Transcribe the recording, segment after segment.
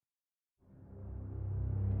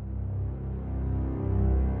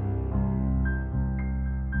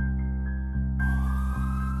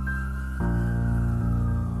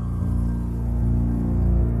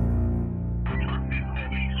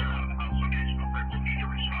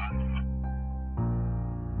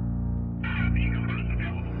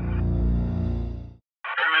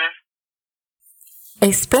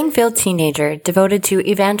A Springfield teenager devoted to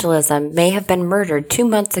evangelism may have been murdered 2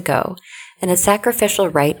 months ago in a sacrificial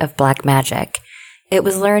rite of black magic. It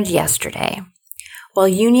was learned yesterday. While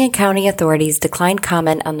Union County authorities declined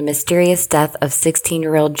comment on the mysterious death of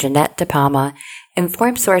 16-year-old Jeanette DePalma,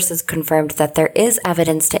 informed sources confirmed that there is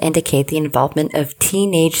evidence to indicate the involvement of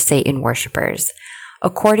teenage Satan worshippers.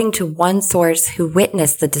 According to one source who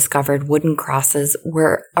witnessed the discovered wooden crosses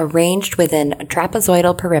were arranged within a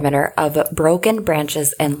trapezoidal perimeter of broken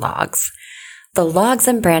branches and logs. The logs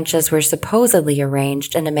and branches were supposedly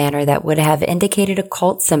arranged in a manner that would have indicated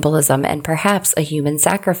occult symbolism and perhaps a human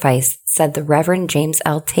sacrifice, said the Reverend James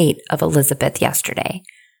L. Tate of Elizabeth yesterday.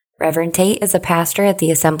 Reverend Tate is a pastor at the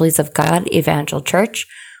Assemblies of God Evangel Church,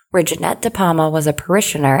 where Jeanette DePalma was a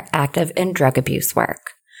parishioner active in drug abuse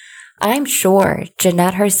work. I'm sure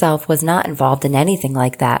Jeanette herself was not involved in anything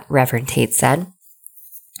like that, Reverend Tate said.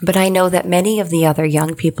 But I know that many of the other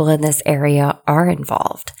young people in this area are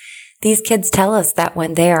involved. These kids tell us that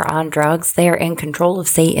when they are on drugs, they are in control of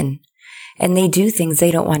Satan, and they do things they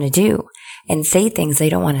don't want to do and say things they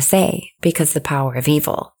don't want to say because of the power of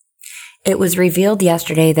evil. It was revealed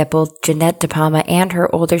yesterday that both Jeanette DePalma and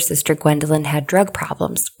her older sister Gwendolyn had drug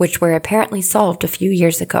problems, which were apparently solved a few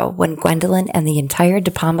years ago when Gwendolyn and the entire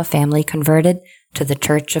DePalma family converted to the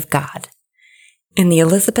Church of God. In the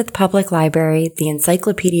Elizabeth Public Library, the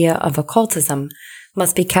Encyclopedia of Occultism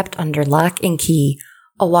must be kept under lock and key,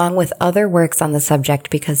 along with other works on the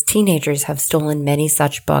subject because teenagers have stolen many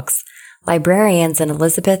such books. Librarians in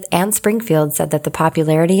Elizabeth and Springfield said that the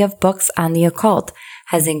popularity of books on the occult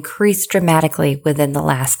has increased dramatically within the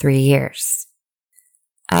last 3 years.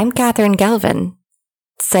 I'm Catherine Galvin,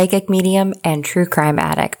 psychic medium and true crime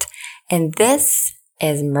addict, and this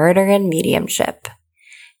is Murder and Mediumship.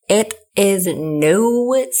 It is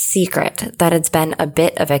no secret that it's been a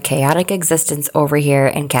bit of a chaotic existence over here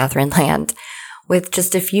in Catherine Land. With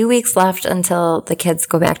just a few weeks left until the kids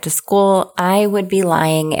go back to school, I would be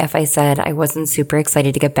lying if I said I wasn't super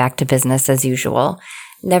excited to get back to business as usual.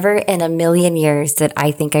 Never in a million years did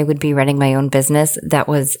I think I would be running my own business that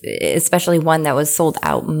was, especially one that was sold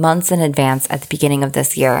out months in advance at the beginning of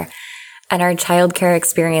this year. And our childcare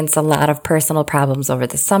experienced a lot of personal problems over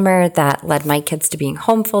the summer that led my kids to being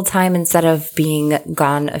home full time instead of being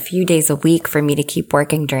gone a few days a week for me to keep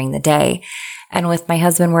working during the day. And with my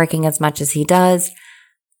husband working as much as he does,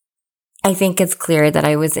 I think it's clear that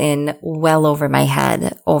I was in well over my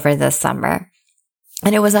head over this summer.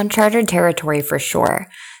 And it was uncharted territory for sure.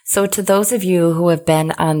 So to those of you who have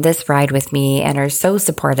been on this ride with me and are so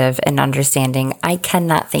supportive and understanding, I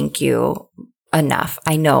cannot thank you enough.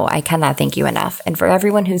 I know I cannot thank you enough. And for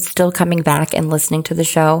everyone who's still coming back and listening to the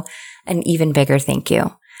show, an even bigger thank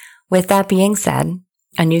you. With that being said,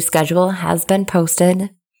 a new schedule has been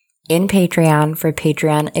posted in Patreon for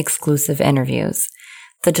Patreon exclusive interviews.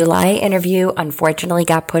 The July interview unfortunately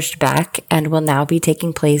got pushed back and will now be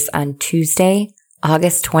taking place on Tuesday,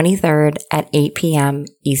 August 23rd at 8 p.m.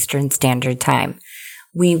 Eastern Standard Time.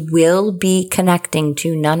 We will be connecting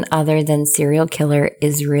to none other than serial killer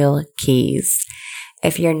Israel Keys.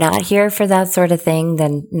 If you're not here for that sort of thing,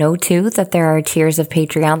 then know too that there are tiers of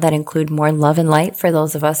Patreon that include more love and light for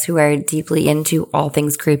those of us who are deeply into all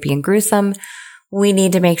things creepy and gruesome. We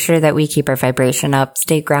need to make sure that we keep our vibration up,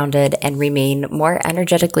 stay grounded, and remain more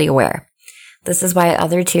energetically aware. This is why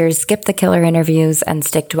other tiers skip the killer interviews and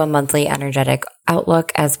stick to a monthly energetic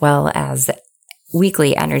outlook as well as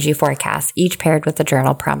weekly energy forecasts, each paired with a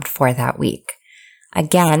journal prompt for that week.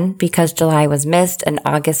 Again, because July was missed and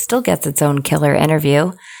August still gets its own killer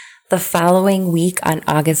interview, the following week on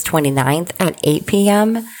August 29th at 8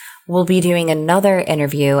 p.m., we'll be doing another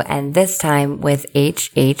interview, and this time with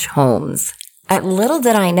H.H. Holmes. Little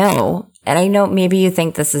did I know, and I know maybe you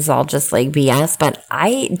think this is all just like BS, but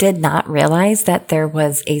I did not realize that there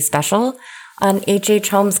was a special on H.H.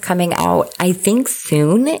 Holmes coming out, I think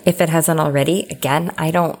soon, if it hasn't already. Again,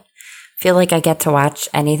 I don't feel like I get to watch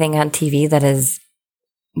anything on TV that is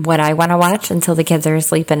what I want to watch until the kids are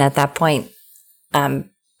asleep, and at that point,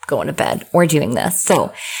 I'm going to bed or doing this.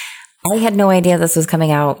 So I had no idea this was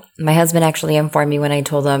coming out. My husband actually informed me when I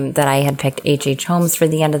told him that I had picked H.H. Holmes for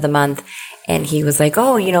the end of the month. And he was like,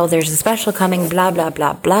 oh, there's a special coming, blah, blah,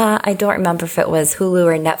 blah, blah. I don't remember if it was Hulu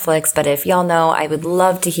or Netflix, but if y'all know, I would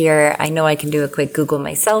love to hear. I know I can do a quick Google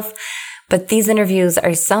myself, but these interviews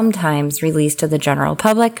are sometimes released to the general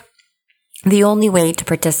public. The only way to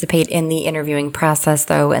participate in the interviewing process,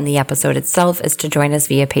 though, and the episode itself is to join us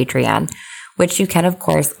via Patreon, which you can, of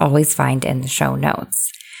course, always find in the show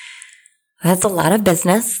notes. That's a lot of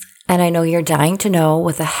business. And I know you're dying to know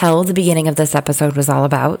what the hell the beginning of this episode was all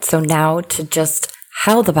about. So now to just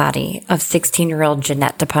how the body of 16-year-old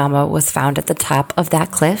Jeanette DePalma was found at the top of that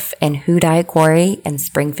cliff in Hudai Quarry in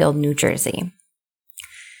Springfield, New Jersey.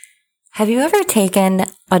 Have you ever taken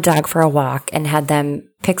a dog for a walk and had them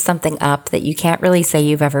pick something up that you can't really say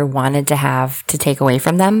you've ever wanted to have to take away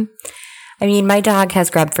from them? I mean, my dog has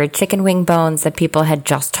grabbed for chicken wing bones that people had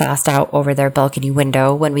just tossed out over their balcony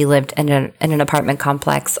window when we lived in an apartment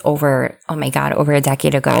complex over a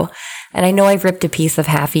decade ago. And I know I've ripped a piece of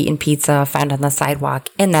half-eaten pizza found on the sidewalk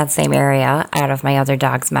in that same area out of my other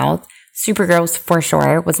dog's mouth. Super gross for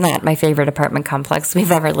sure. Was not my favorite apartment complex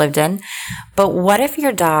we've ever lived in. But what if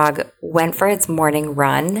your dog went for its morning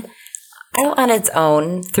run out on its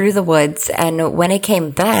own through the woods, and when it came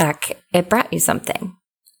back, it brought you something?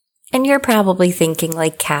 And you're probably thinking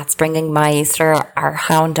like cats bringing mice, or our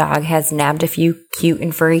hound dog has nabbed a few cute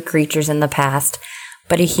and furry creatures in the past,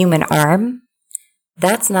 but a human arm?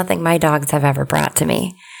 That's nothing my dogs have ever brought to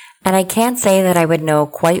me. And I can't say that I would know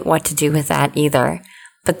quite what to do with that either.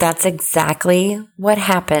 But that's exactly what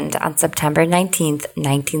happened on September 19th,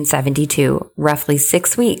 1972, roughly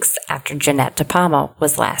 6 weeks after Jeanette DePalma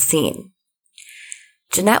was last seen.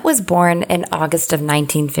 Jeanette was born in August of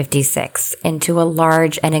 1956 into a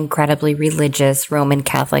large and incredibly religious Roman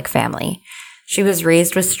Catholic family. She was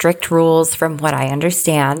raised with strict rules from what I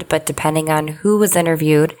understand, but depending on who was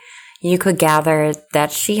interviewed, you could gather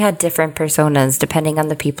that she had different personas depending on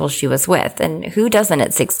the people she was with, and who doesn't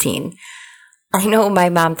at 16? I know my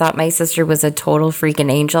mom thought my sister was a total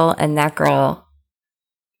freaking angel, and that girl,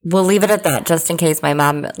 we'll leave it at that just in case my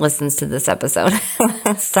mom listens to this episode.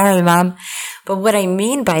 Sorry, Mom. But what I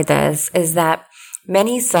mean by this is that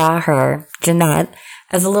many saw her, Jeanette,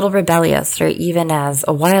 as a little rebellious or even as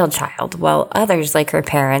a wild child, while others, like her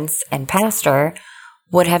parents and pastor,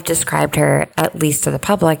 would have described her, at least to the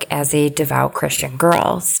public, as a devout Christian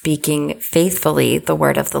girl, speaking faithfully the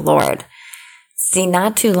word of the Lord. See,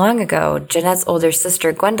 not too long ago, Jeanette's older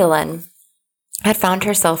sister, Gwendolyn, had found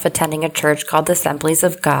herself attending a church called the Assemblies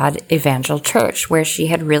of God Evangel Church, where she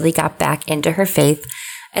had really got back into her faith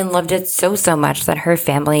and loved it so much that her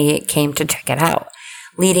family came to check it out,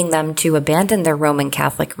 leading them to abandon their Roman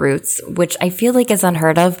Catholic roots, which I feel like is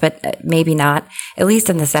unheard of, but maybe not, at least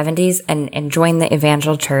in the 70s, and join the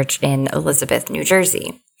Evangel Church in Elizabeth, New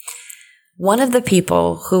Jersey. One of the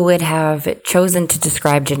people who would have chosen to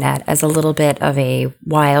describe Jeanette as a little bit of a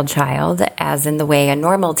wild child, as in the way a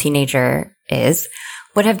normal teenager is,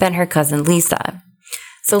 would have been her cousin Lisa.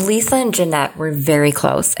 So Lisa and Jeanette were very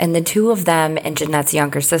close, and the two of them and Jeanette's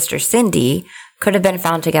younger sister Cindy could have been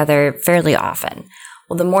found together fairly often.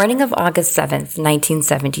 Well, the morning of August 7th,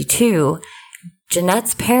 1972,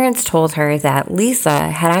 Jeanette's parents told her that Lisa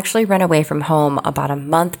had actually run away from home about a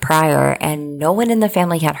month prior, and no one in the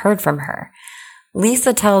family had heard from her.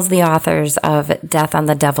 Lisa tells the authors of Death on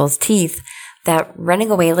the Devil's Teeth that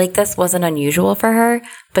running away like this wasn't unusual for her,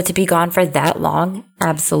 but to be gone for that long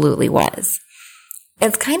absolutely was.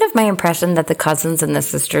 It's kind of my impression that the cousins and the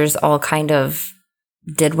sisters all kind of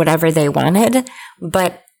did whatever they wanted,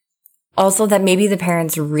 but also that maybe the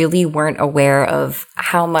parents really weren't aware of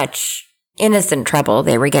how much innocent trouble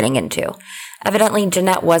they were getting into. Evidently,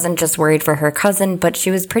 Jeanette wasn't just worried for her cousin, but she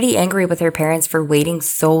was pretty angry with her parents for waiting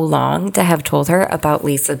so long to have told her about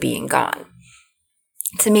Lisa being gone.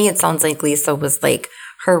 To me, it sounds like Lisa was like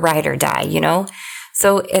her ride or die, you know?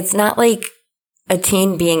 So it's not like a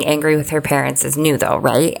teen being angry with her parents is new though,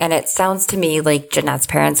 right? And it sounds to me like Jeanette's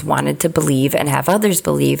parents wanted to believe and have others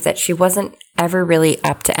believe that she wasn't ever really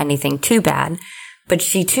up to anything too bad, but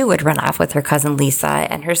she too would run off with her cousin Lisa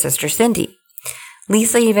and her sister Cindy.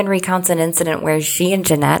 Lisa even recounts an incident where she and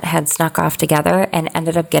Jeanette had snuck off together and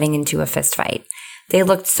ended up getting into a fist fight. They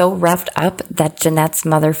looked so roughed up that Jeanette's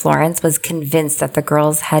mother, Florence, was convinced that the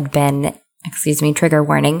girls had been, trigger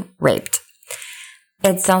warning, raped.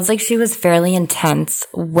 It sounds like she was fairly intense,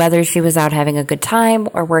 whether she was out having a good time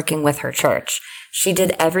or working with her church. She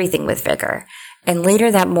did everything with vigor. And later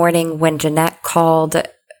that morning, when Jeanette called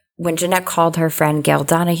her friend Gail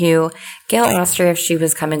Donahue, Gail asked her if she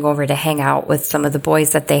was coming over to hang out with some of the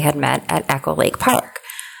boys that they had met at Echo Lake Park.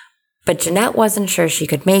 But Jeanette wasn't sure she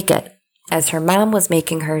could make it, as her mom was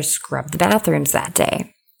making her scrub the bathrooms that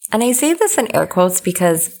day. And I say this in air quotes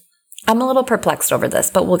because I'm a little perplexed over this,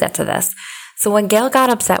 but we'll get to this. So when Gail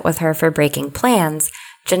got upset with her for breaking plans,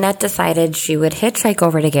 Jeanette decided she would hitchhike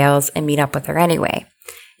over to Gail's and meet up with her anyway.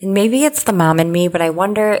 And maybe it's the mom in me, but I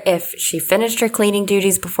wonder if she finished her cleaning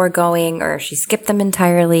duties before going, or if she skipped them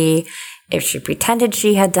entirely, if she pretended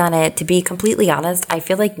she had done it. To be completely honest, I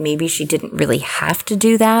feel like maybe she didn't really have to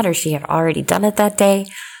do that, or she had already done it that day,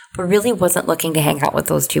 but really wasn't looking to hang out with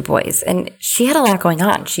those two boys. And she had a lot going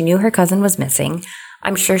on. She knew her cousin was missing.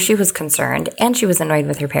 I'm sure she was concerned and she was annoyed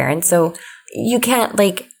with her parents. So you can't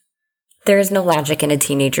there is no logic in a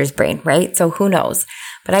teenager's brain, right? So who knows?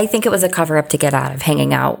 But I think it was a cover up to get out of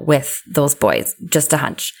hanging out with those boys. Just a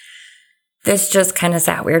hunch. This just kind of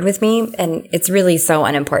sat weird with me, and it's really so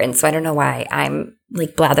unimportant. So I don't know why I'm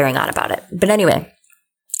blathering on about it. But anyway,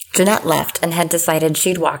 Jeanette left and had decided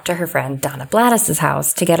she'd walk to her friend Donna Blattis'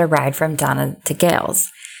 house to get a ride from Donna to Gail's.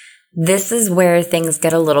 This is where things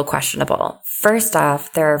get a little questionable. First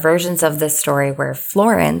off, there are versions of this story where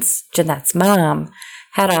Florence, Jeanette's mom,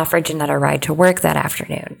 had offered Jeanette a ride to work that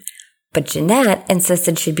afternoon. But Jeanette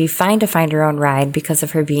insisted she'd be fine to find her own ride because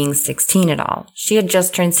of her being 16 and all. She had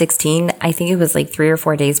just turned 16. I think it was 3 or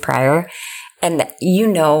 4 days prior. And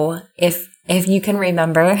if you can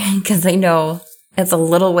remember, because I know it's a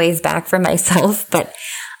little ways back for myself, but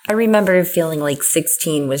I remember feeling like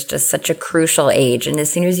 16 was just such a crucial age. And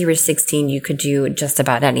as soon as you were 16, you could do just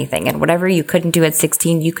about anything. And whatever you couldn't do at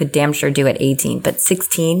 16, you could damn sure do at 18. But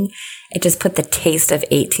 16, it just put the taste of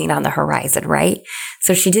 18 on the horizon, right?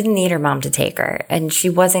 So she didn't need her mom to take her. And she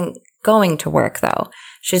wasn't going to work, though.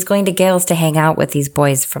 She was going to Gail's to hang out with these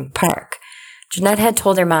boys from the park. Jeanette had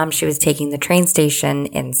told her mom she was taking the train station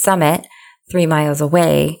in Summit, 3 miles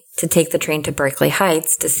away, to take the train to Berkeley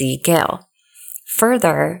Heights to see Gail.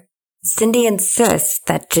 Further, Cindy insists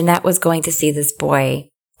that Jeanette was going to see this boy,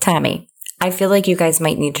 Tommy. I feel like you guys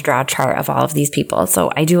might need to draw a chart of all of these people,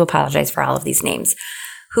 so I do apologize for all of these names,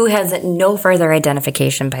 who has no further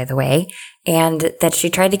identification, by the way, and that she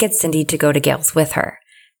tried to get Cindy to go to Gail's with her.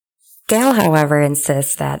 Gail, however,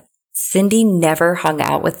 insists that Cindy never hung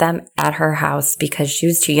out with them at her house because she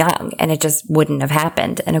was too young, and it just wouldn't have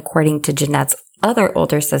happened. And according to Jeanette's other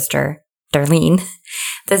older sister, Darlene,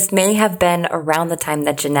 this may have been around the time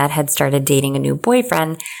that Jeanette had started dating a new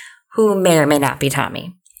boyfriend who may or may not be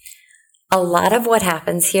Tommy. A lot of what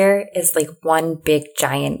happens here is one big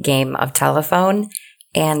giant game of telephone,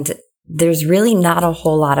 and there's really not a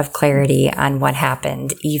whole lot of clarity on what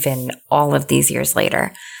happened even all of these years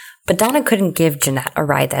later. But Donna couldn't give Jeanette a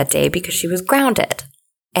ride that day because she was grounded.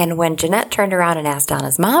 And when Jeanette turned around and asked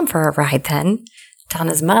Donna's mom for a ride then,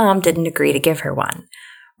 Donna's mom didn't agree to give her one.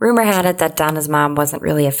 Rumor had it that Donna's mom wasn't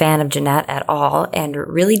really a fan of Jeanette at all and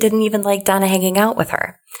really didn't even like Donna hanging out with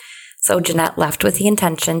her. So Jeanette left with the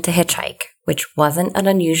intention to hitchhike, which wasn't an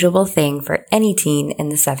unusual thing for any teen in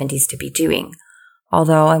the 70s to be doing.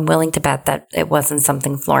 Although I'm willing to bet that it wasn't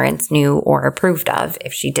something Florence knew or approved of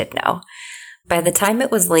if she did know. By the time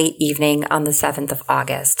it was late evening on the 7th of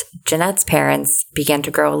August, Jeanette's parents began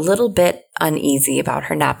to grow a little bit uneasy about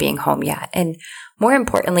her not being home yet, and more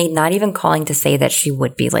importantly, not even calling to say that she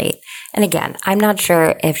would be late. And again, I'm not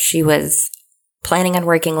sure if she was planning on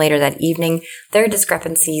working later that evening. There are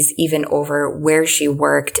discrepancies even over where she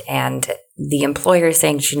worked and the employer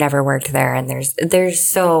saying she never worked there, and there's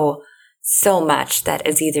so much that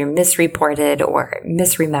is either misreported or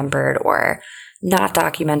misremembered or not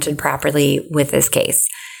documented properly with this case.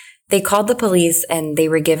 They called the police and they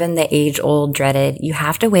were given the age-old dreaded, you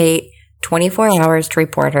have to wait 24 hours to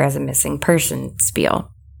report her as a missing person spiel.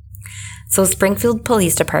 So Springfield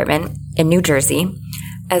Police Department in New Jersey,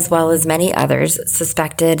 as well as many others,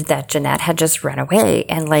 suspected that Jeanette had just run away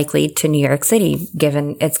and likely to New York City,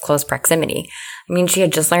 given its close proximity. I mean, she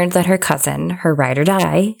had just learned that her cousin, her ride or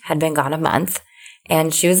die, had been gone a month,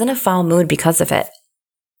 and she was in a foul mood because of it.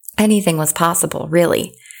 Anything was possible,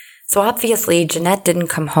 really. So obviously, Jeanette didn't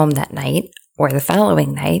come home that night, or the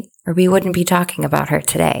following night, or we wouldn't be talking about her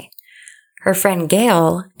today. Her friend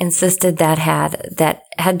Gail insisted that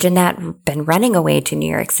had Jeanette been running away to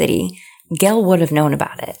New York City, Gail would have known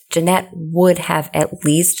about it. Jeanette would have at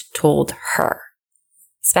least told her,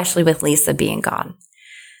 especially with Lisa being gone.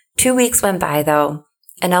 2 weeks went by, though,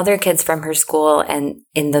 and other kids from her school and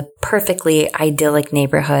in the perfectly idyllic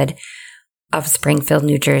neighborhood of Springfield,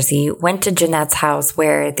 New Jersey, went to Jeanette's house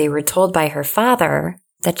where they were told by her father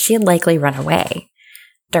that she had likely run away.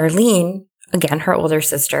 Darlene, again her older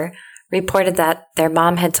sister, reported that their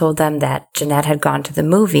mom had told them that Jeanette had gone to the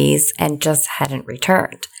movies and just hadn't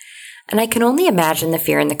returned. And I can only imagine the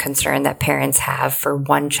fear and the concern that parents have for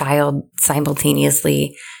one child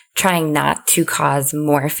simultaneously trying not to cause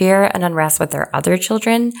more fear and unrest with their other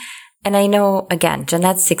children. And I know, again,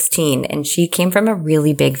 Jeanette's 16 and she came from a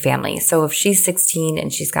really big family. So if she's 16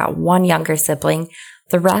 and she's got one younger sibling,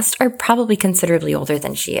 the rest are probably considerably older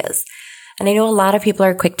than she is. And I know a lot of people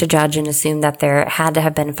are quick to judge and assume that there had to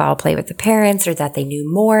have been foul play with the parents or that they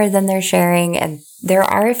knew more than they're sharing. And there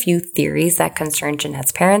are a few theories that concern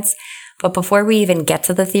Jeanette's parents. But before we even get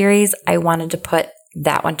to the theories, I wanted to put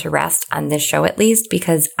that one to rest on this show at least,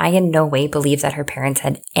 because I in no way believe that her parents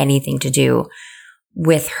had anything to do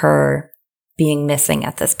with her being missing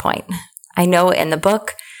at this point. I know in the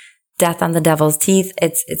book, Death on the Devil's Teeth,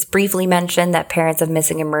 it's briefly mentioned that parents of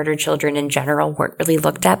missing and murdered children in general weren't really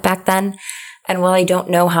looked at back then. And while I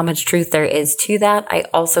don't know how much truth there is to that, I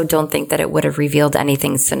also don't think that it would have revealed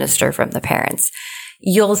anything sinister from the parents.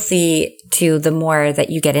 You'll see, too, the more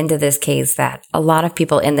that you get into this case, that a lot of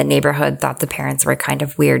people in the neighborhood thought the parents were kind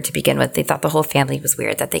of weird to begin with. They thought the whole family was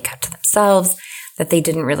weird, that they kept to themselves, that they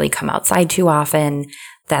didn't really come outside too often,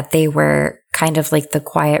 that they were kind of like the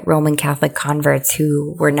quiet Roman Catholic converts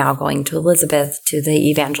who were now going to Elizabeth, to the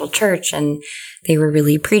evangel church, and they were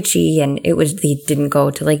really preachy, and they didn't go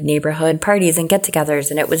to like neighborhood parties and get-togethers,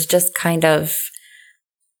 and it was just kind of,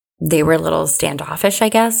 they were a little standoffish, I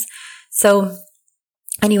guess. So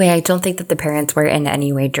anyway, I don't think that the parents were in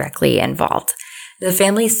any way directly involved. The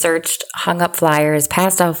family searched, hung up flyers,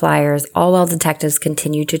 passed out flyers, all while detectives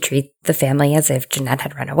continued to treat the family as if Jeanette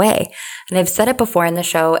had run away. And I've said it before in the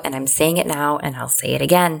show, and I'm saying it now, and I'll say it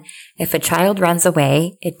again. If a child runs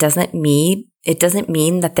away, it doesn't mean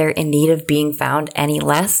that they're in need of being found any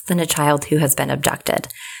less than a child who has been abducted.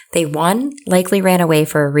 They, one, likely ran away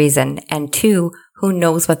for a reason, and two, who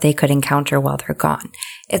knows what they could encounter while they're gone.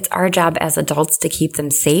 It's our job as adults to keep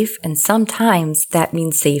them safe, and sometimes that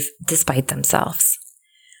means safe despite themselves.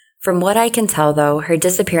 From what I can tell, though, her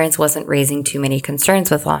disappearance wasn't raising too many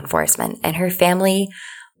concerns with law enforcement, and her family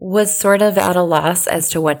was sort of at a loss as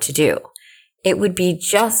to what to do. It would be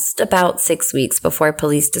just about 6 weeks before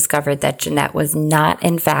police discovered that Jeanette was not,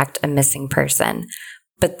 in fact, a missing person,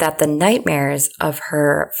 but that the nightmares of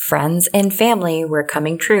her friends and family were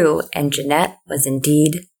coming true, and Jeanette was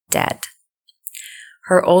indeed dead.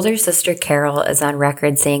 Her older sister Carol is on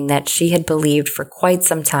record saying that she had believed for quite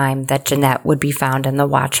some time that Jeanette would be found in the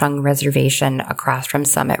Watchung Reservation across from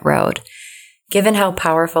Summit Road. Given how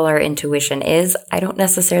powerful our intuition is, I don't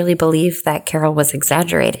necessarily believe that Carol was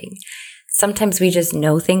exaggerating. Sometimes we just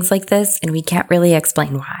know things like this and we can't really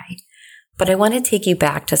explain why. But I want to take you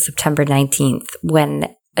back to September 19th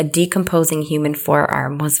when a decomposing human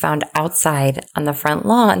forearm was found outside on the front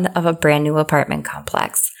lawn of a brand new apartment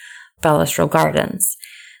complex, Balustral Gardens.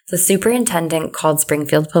 The superintendent called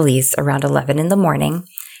Springfield police around 11 in the morning,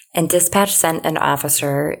 and dispatch sent an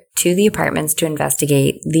officer to the apartments to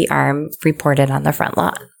investigate the arm reported on the front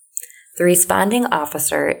lawn. The responding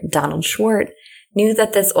officer, Donald Schwartz, knew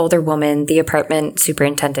that this older woman, the apartment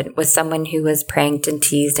superintendent, was someone who was pranked and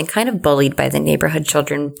teased and kind of bullied by the neighborhood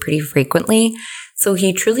children pretty frequently, so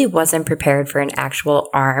he truly wasn't prepared for an actual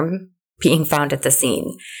arm being found at the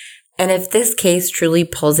scene. And if this case truly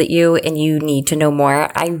pulls at you and you need to know more,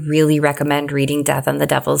 I really recommend reading Death on the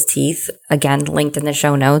Devil's Teeth. Again, linked in the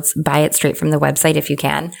show notes. Buy it straight from the website if you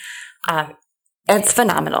can. It's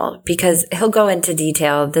phenomenal because he'll go into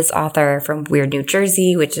detail. This author from Weird New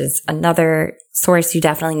Jersey, which is another source you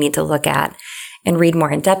definitely need to look at and read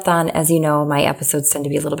more in depth on. As you know, my episodes tend to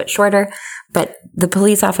be a little bit shorter, but the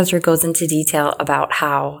police officer goes into detail about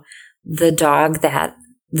how the dog that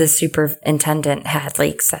the superintendent had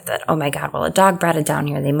said that, oh my God, well, a dog brought it down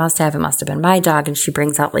here. it must have been my dog. And she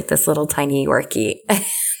brings out this little tiny Yorkie.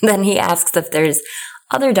 Then he asks if there's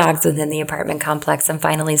other dogs within the apartment complex. And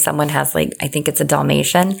finally someone has I think it's a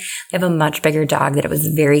Dalmatian. They have a much bigger dog that it was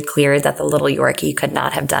very clear that the little Yorkie could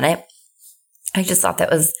not have done it. I just thought that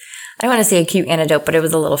was, I don't want to say a cute anecdote, but it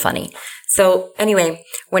was a little funny. So anyway,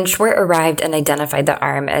 when Schwartz arrived and identified the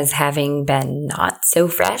arm as having been not so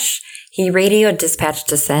fresh, he radioed dispatch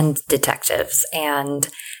to send detectives, and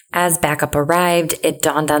as backup arrived, it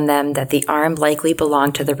dawned on them that the arm likely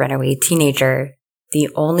belonged to the runaway teenager, the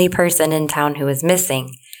only person in town who was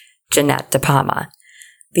missing, Jeanette De Palma.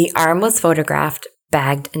 The arm was photographed,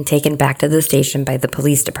 bagged, and taken back to the station by the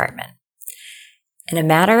police department. In a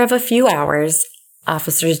matter of a few hours,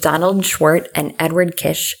 officers Donald Schwartz and Edward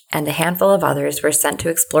Kish and a handful of others were sent to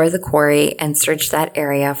explore the quarry and search that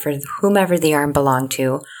area for whomever the arm belonged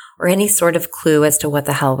to, or any sort of clue as to what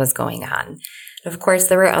the hell was going on. And of course,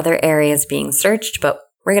 there were other areas being searched, but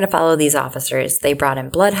we're going to follow these officers. They brought in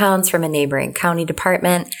bloodhounds from a neighboring county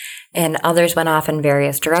department, and others went off in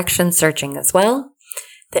various directions searching as well.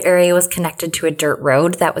 The area was connected to a dirt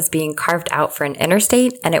road that was being carved out for an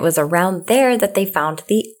interstate, and it was around there that they found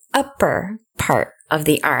the upper part of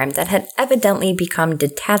the arm that had evidently become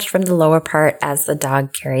detached from the lower part as the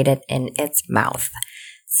dog carried it in its mouth.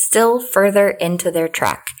 Still further into their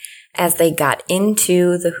trek, as they got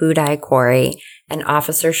into the Hudai quarry and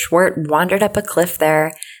Officer Schwartz wandered up a cliff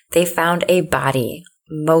there, they found a body,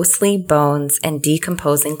 mostly bones and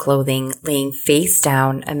decomposing clothing, laying face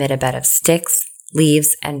down amid a bed of sticks,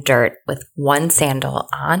 leaves, and dirt with one sandal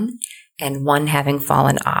on and one having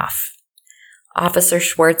fallen off. Officer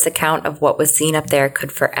Schwartz's account of what was seen up there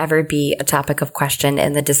could forever be a topic of question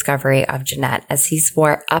in the discovery of Jeanette, as he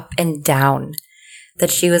swore up and down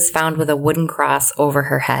that she was found with a wooden cross over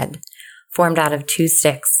her head, formed out of 2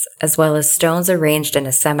 sticks, as well as stones arranged in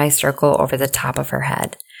a semicircle over the top of her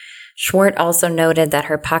head. Schwartz also noted that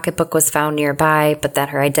her pocketbook was found nearby, but that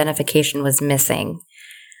her identification was missing.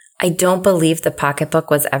 I don't believe the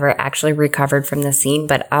pocketbook was ever actually recovered from the scene,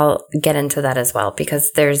 but I'll get into that as well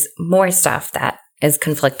because there's more stuff that is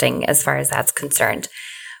conflicting as far as that's concerned.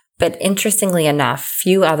 But interestingly enough,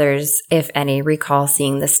 few others, if any, recall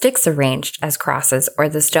seeing the sticks arranged as crosses or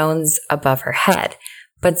the stones above her head,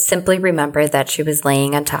 but simply remember that she was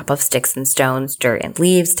laying on top of sticks and stones, dirt and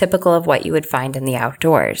leaves, typical of what you would find in the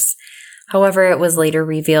outdoors. However, it was later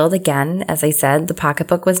revealed again, as I said, the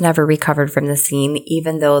pocketbook was never recovered from the scene,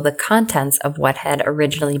 even though the contents of what had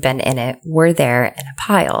originally been in it were there in a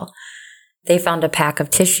pile. They found a pack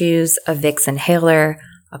of tissues, a Vicks inhaler,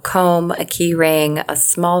 a comb, a key ring, a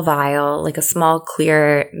small vial, like a small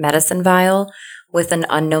clear medicine vial with an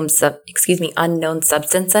unknown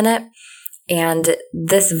substance in it. And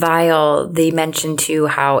this vial, they mentioned too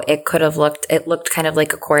how it looked kind of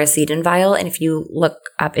like a Coricidin vial. And if you look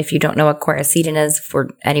up, if you don't know what Coricidin is, for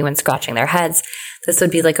anyone scratching their heads, this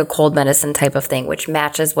would be like a cold medicine type of thing, which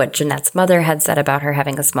matches what Jeanette's mother had said about her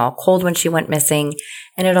having a small cold when she went missing.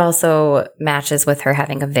 And it also matches with her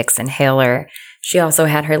having a Vicks inhaler. She also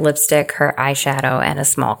had her lipstick, her eyeshadow, and a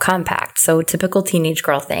small compact. So typical teenage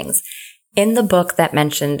girl things. In the book that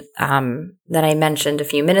I mentioned a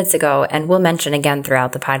few minutes ago, and we'll mention again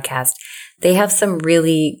throughout the podcast, they have some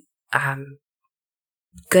really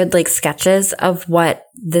good sketches of what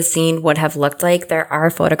the scene would have looked like. There are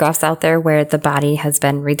photographs out there where the body has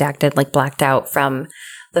been redacted, blacked out from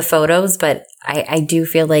the photos, but I do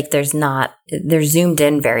feel like they're zoomed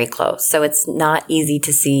in very close. So it's not easy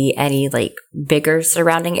to see any bigger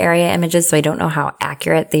surrounding area images. So I don't know how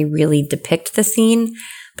accurate they really depict the scene.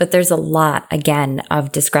 But there's a lot, again,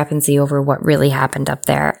 of discrepancy over what really happened up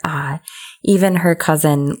there. Even her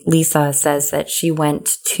cousin, Lisa, says that she went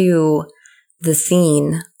to the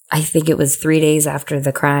scene, I think it was 3 days after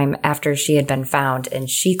the crime, after she had been found, and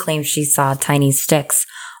she claims she saw tiny sticks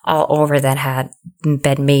all over that had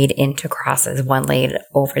been made into crosses, one laid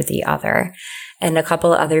over the other. And a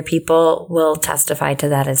couple of other people will testify to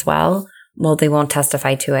that as well. Well, they won't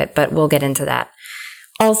testify to it, but we'll get into that.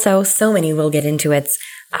 Also, so many will get into it.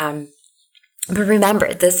 But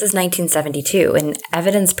remember, this is 1972, and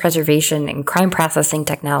evidence preservation and crime processing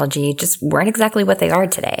technology just weren't exactly what they are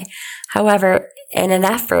today. However, in an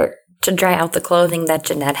effort to dry out the clothing that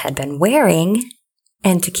Jeanette had been wearing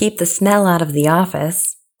and to keep the smell out of the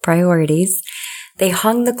office, priorities, they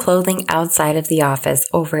hung the clothing outside of the office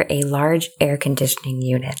over a large air conditioning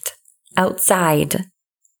unit. Outside,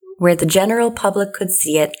 where the general public could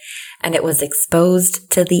see it, and it was exposed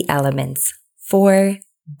to the elements 4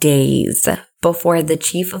 days before the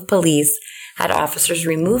chief of police had officers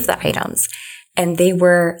remove the items, and they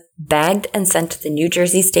were bagged and sent to the New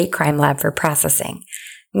Jersey State Crime Lab for processing.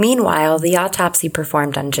 Meanwhile, the autopsy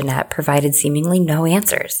performed on Jeanette provided seemingly no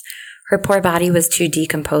answers. Her poor body was too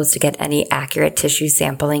decomposed to get any accurate tissue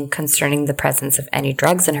sampling concerning the presence of any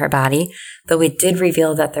drugs in her body, though it did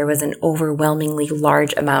reveal that there was an overwhelmingly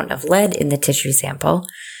large amount of lead in the tissue sample.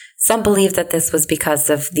 Some believe that this was because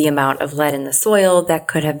of the amount of lead in the soil that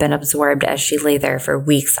could have been absorbed as she lay there for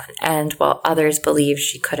weeks on end, while others believe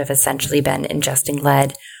she could have essentially been ingesting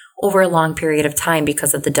lead over a long period of time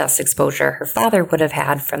because of the dust exposure her father would have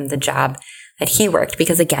had from the job that he worked,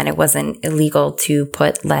 because again, it wasn't illegal to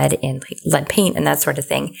put lead in lead paint and that sort of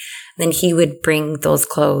thing. And then he would bring dust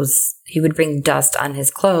on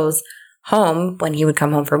his clothes home when he would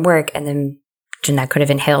come home from work, and then Jeanette could have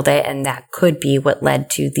inhaled it, and that could be what led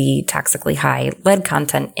to the toxically high lead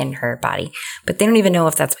content in her body. But they don't even know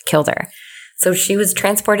if that's what killed her. So she was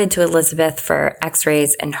transported to Elizabeth for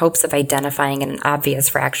x-rays in hopes of identifying an obvious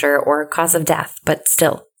fracture or cause of death, but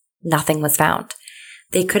still, nothing was found.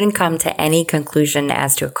 They couldn't come to any conclusion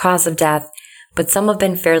as to a cause of death, but some have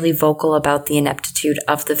been fairly vocal about the ineptitude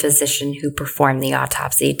of the physician who performed the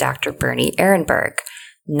autopsy, Dr. Bernie Ehrenberg,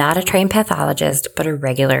 not a trained pathologist, but a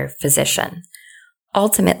regular physician.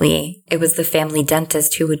 Ultimately, it was the family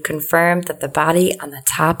dentist who would confirm that the body on the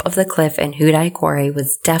top of the cliff in Hudai Quarry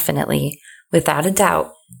was definitely, without a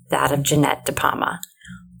doubt, that of Jeanette De Palma.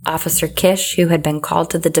 Officer Kish, who had been called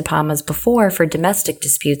to the De Palmas before for domestic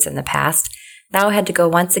disputes in the past, now had to go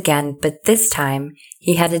once again, but this time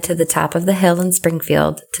he headed to the top of the hill in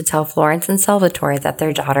Springfield to tell Florence and Salvatore that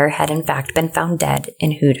their daughter had in fact been found dead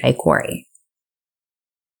in Hudai Quarry.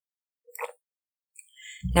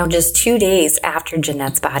 Now, just 2 days after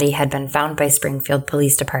Jeanette's body had been found by Springfield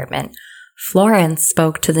Police Department, Florence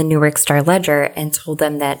spoke to the Newark Star-Ledger and told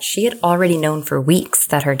them that she had already known for weeks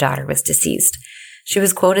that her daughter was deceased. She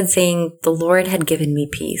was quoted saying, "The Lord had given me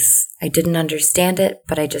peace. I didn't understand it,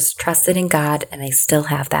 but I just trusted in God, and I still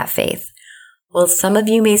have that faith." While some of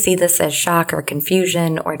you may see this as shock or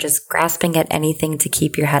confusion or just grasping at anything to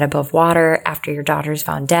keep your head above water after your daughter's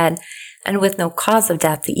found dead, and with no cause of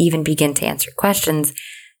death to even begin to answer questions,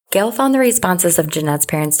 Gail found the responses of Jeanette's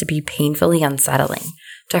parents to be painfully unsettling.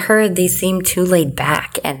 To her, they seemed too laid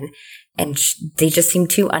back and they just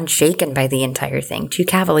seemed too unshaken by the entire thing, too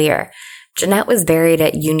cavalier. Jeanette was buried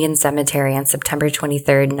at Union Cemetery on September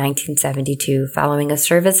 23rd, 1972, following a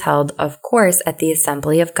service held, of course, at the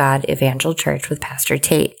Assembly of God Evangel Church with Pastor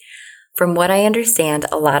Tate. From what I understand,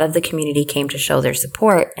 a lot of the community came to show their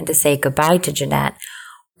support and to say goodbye to Jeanette,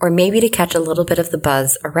 or maybe to catch a little bit of the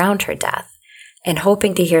buzz around her death, and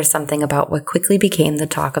hoping to hear something about what quickly became the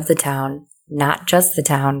talk of the town, not just the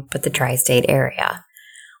town, but the tri-state area.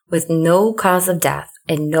 With no cause of death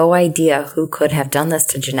and no idea who could have done this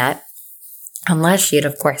to Jeanette, unless she had,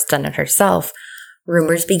 of course, done it herself,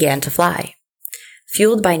 rumors began to fly.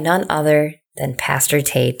 Fueled by none other than Pastor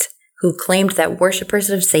Tate, who claimed that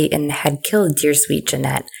worshippers of Satan had killed dear sweet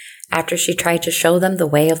Jeanette after she tried to show them the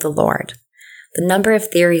way of the Lord. The number of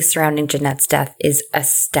theories surrounding Jeanette's death is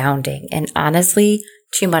astounding and honestly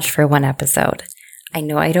too much for one episode. I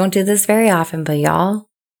know I don't do this very often, but y'all,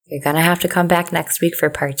 you're going to have to come back next week for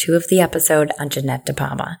part 2 of the episode on Jeanette De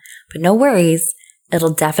Palma. But no worries.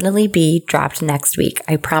 It'll definitely be dropped next week.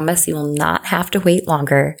 I promise you will not have to wait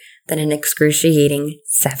longer than an excruciating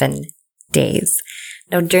 7 days.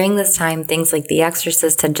 Now, during this time, things like The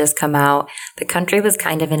Exorcist had just come out. The country was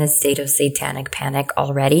kind of in a state of satanic panic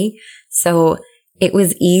already. So it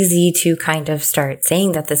was easy to kind of start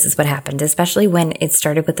saying that this is what happened, especially when it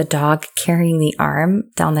started with the dog carrying the arm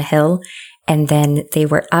down the hill. And then they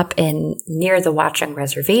were up in near the Watchung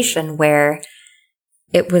Reservation where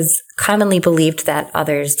it was commonly believed that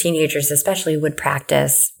others, teenagers especially, would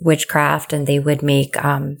practice witchcraft and they would make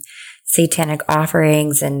satanic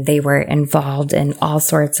offerings and they were involved in all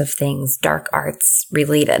sorts of things, dark arts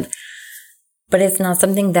related. But it's not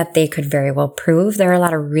something that they could very well prove. There are a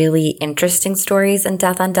lot of really interesting stories in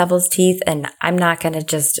Death on Devil's Teeth, and I'm not going to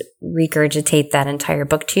just regurgitate that entire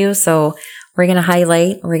book to you. So we're going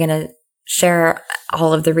to share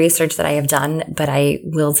all of the research that I have done, but I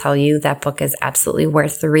will tell you that book is absolutely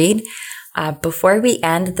worth the read. Before we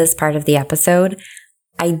end this part of the episode,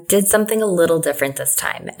 I did something a little different this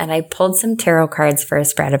time, and I pulled some tarot cards for a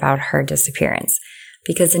spread about her disappearance.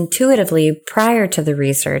 Because intuitively, prior to the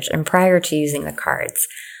research and prior to using the cards,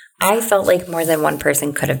 I felt like more than one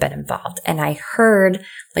person could have been involved. And I heard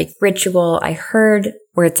like ritual, I heard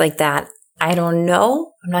words like that. I don't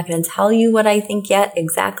know. I'm not going to tell you what I think yet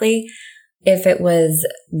exactly. If it was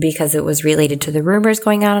because it was related to the rumors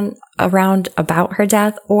going on around about her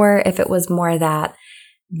death, or if it was more that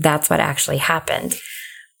that's what actually happened.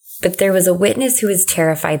 But there was a witness who was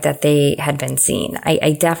terrified that they had been seen.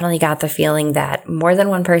 I definitely got the feeling that more than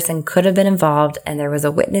one person could have been involved, and there was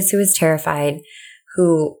a witness who was terrified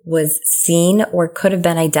who was seen or could have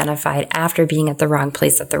been identified after being at the wrong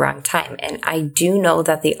place at the wrong time. And I do know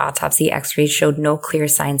that the autopsy x-rays showed no clear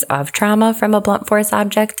signs of trauma from a blunt force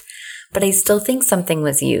object, but I still think something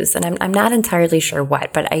was used. And I'm not entirely sure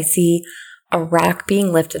what, but I see a rock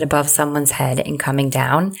being lifted above someone's head and coming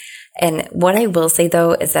down. And what I will say,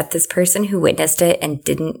 though, is that this person who witnessed it and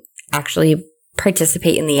didn't actually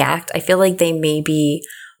participate in the act, I feel like they may be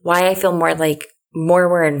why I feel more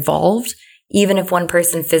were involved. Even if one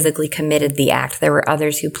person physically committed the act, there were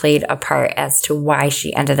others who played a part as to why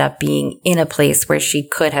she ended up being in a place where she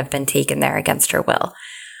could have been taken there against her will.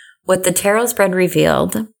 What the tarot spread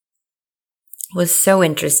revealed was so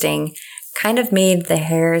interesting. Kind of made the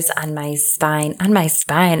hairs on my spine.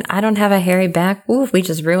 I don't have a hairy back. Ooh, we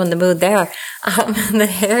just ruined the mood there. The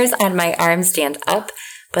hairs on my arm stand up,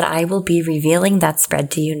 but I will be revealing that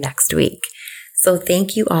spread to you next week. So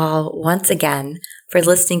thank you all once again for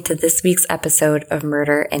listening to this week's episode of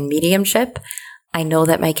Murder and Mediumship. I know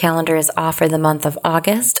that my calendar is off for the month of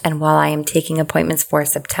August, and while I am taking appointments for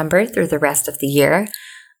September through the rest of the year,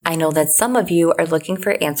 I know that some of you are looking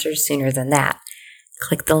for answers sooner than that.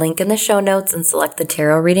 Click the link in the show notes and select the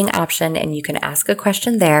tarot reading option, and you can ask a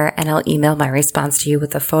question there, and I'll email my response to you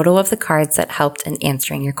with a photo of the cards that helped in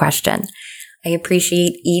answering your question. I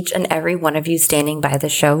appreciate each and every one of you standing by the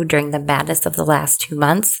show during the madness of the last 2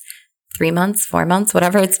 months, 3 months, 4 months,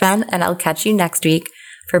 whatever it's been, and I'll catch you next week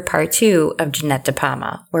for part 2 of Jeanette De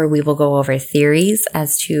Palma, where we will go over theories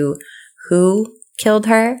as to who killed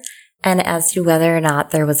her and as to whether or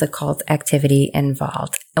not there was occult activity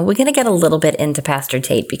involved. And we're going to get a little bit into Pastor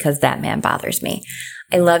Tate because that man bothers me.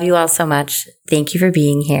 I love you all so much. Thank you for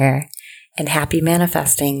being here, and happy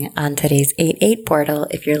manifesting on today's 8/8 portal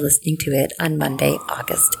if you're listening to it on Monday,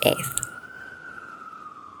 August 8th.